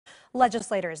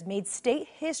Legislators made state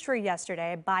history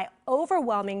yesterday by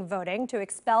overwhelming voting to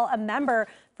expel a member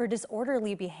for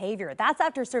disorderly behavior. That's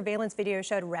after surveillance video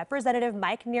showed Representative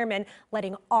Mike Nearman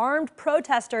letting armed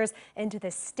protesters into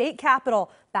the state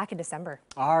capitol back in December.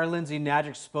 Our Lindsay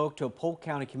Nadrick spoke to a Polk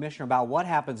County commissioner about what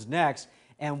happens next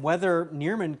and whether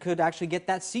Nearman could actually get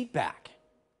that seat back.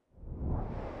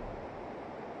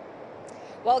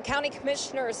 Well, county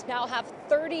commissioners now have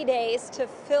 30 days to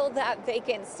fill that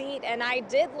vacant seat. And I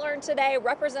did learn today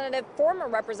former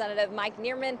Representative Mike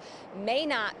Nearman may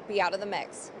not be out of the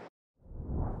mix.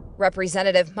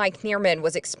 Representative Mike Nearman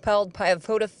was expelled by a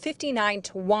vote of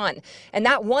 59-1, and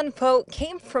that one vote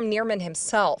came from Nearman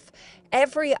himself.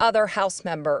 Every other House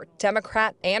member,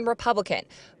 Democrat and Republican,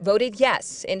 voted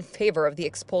yes in favor of the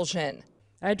expulsion.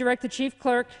 I direct the Chief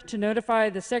Clerk to notify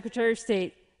the Secretary of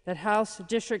State that House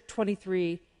District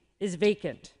 23 is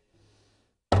vacant.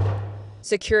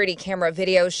 Security camera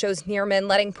video shows Nearman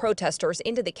letting protesters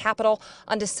into the Capitol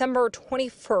on December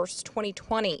 21st,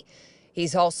 2020.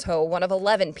 He's also one of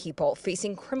 11 people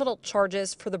facing criminal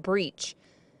charges for the breach.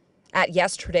 At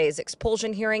yesterday's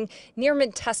expulsion hearing,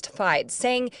 Nearman testified,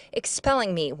 saying,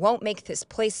 "Expelling me won't make this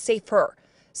place safer."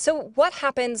 So what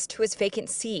happens to his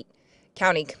vacant seat?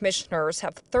 County commissioners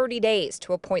have 30 days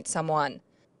to appoint someone.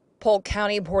 Polk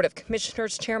County Board of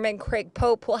Commissioners Chairman Craig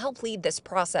Pope will help lead this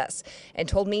process and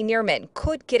told me Nearman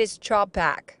could get his job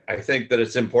back. I think that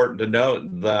it's important to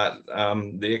note that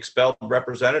the expelled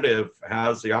representative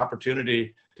has the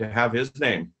opportunity to have his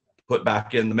name put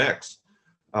back in the mix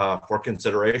for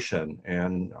consideration.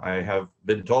 And I have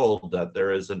been told that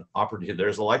there is an opportunity,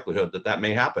 there's a likelihood that that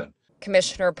may happen.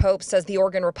 Commissioner Pope says the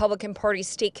Oregon Republican Party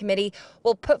State Committee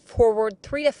will put forward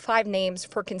 3 to 5 names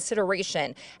for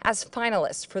consideration as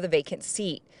finalists for the vacant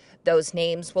seat. Those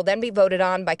names will then be voted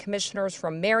on by commissioners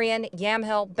from Marion,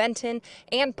 Yamhill, Benton,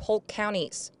 and Polk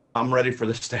counties. I'm ready for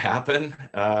this to happen.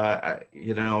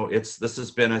 This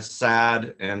has been a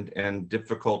sad and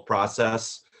difficult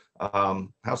process.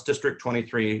 House District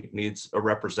 23 needs a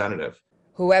representative.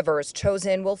 Whoever is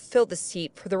chosen will fill the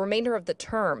seat for the remainder of the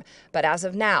term, but as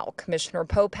of now, Commissioner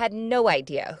Pope had no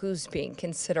idea who's being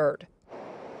considered.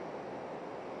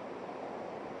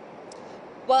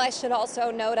 Well, I should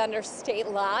also note under state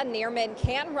law, Nearman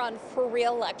can run for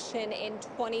re-election in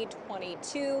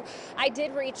 2022. I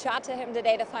did reach out to him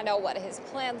today to find out what his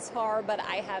plans are, but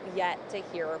I have yet to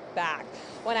hear back.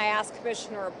 When I asked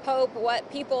Commissioner Pope what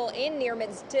people in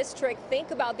Nearman's district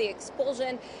think about the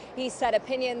expulsion, he said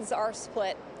opinions are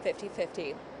split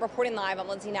 50-50. Reporting live, I'm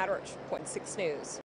Lindsay Nadrick, Point 6 News.